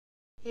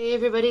Hey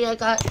everybody, I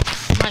got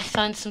my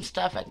son some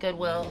stuff at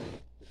Goodwill.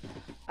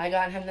 I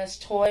got him this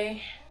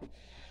toy.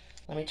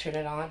 Let me turn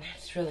it on.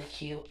 It's really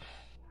cute.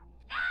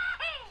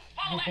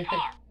 I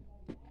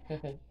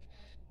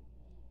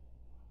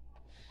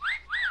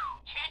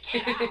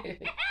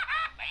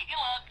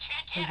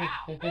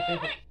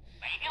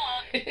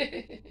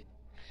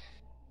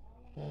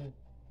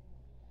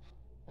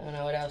don't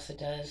know what else it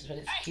does, but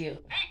it's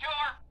cute.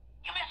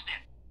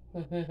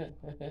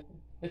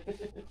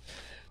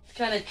 It's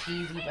kind of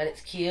cheesy, but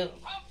it's cute.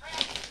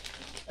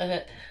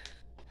 And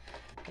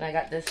I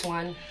got this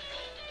one.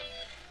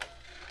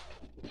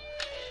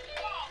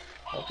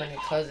 Open and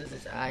closes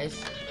his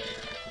eyes.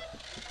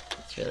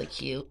 It's really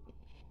cute.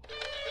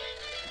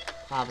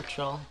 Paw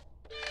Patrol.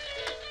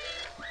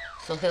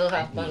 So he'll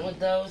have fun with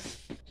those.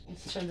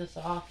 Let's turn this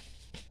off.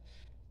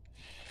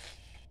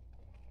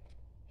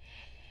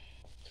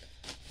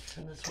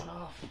 Turn this one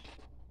off.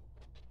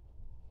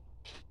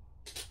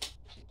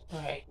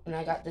 Alright, and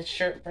I got this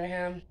shirt for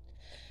him.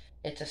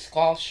 It's a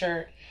skull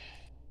shirt.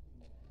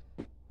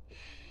 And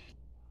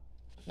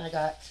I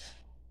got...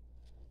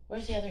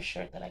 Where's the other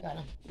shirt that I got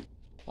him?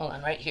 Hold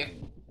on, right here.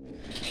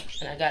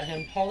 And I got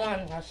him... Hold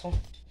on, Russell.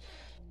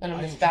 Got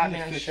him this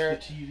Batman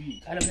shirt.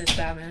 Got him this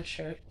Batman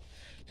shirt.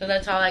 So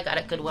that's all I got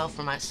at Goodwill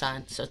for my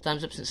son. So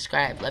thumbs up,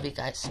 subscribe. Love you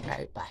guys.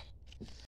 Alright, bye.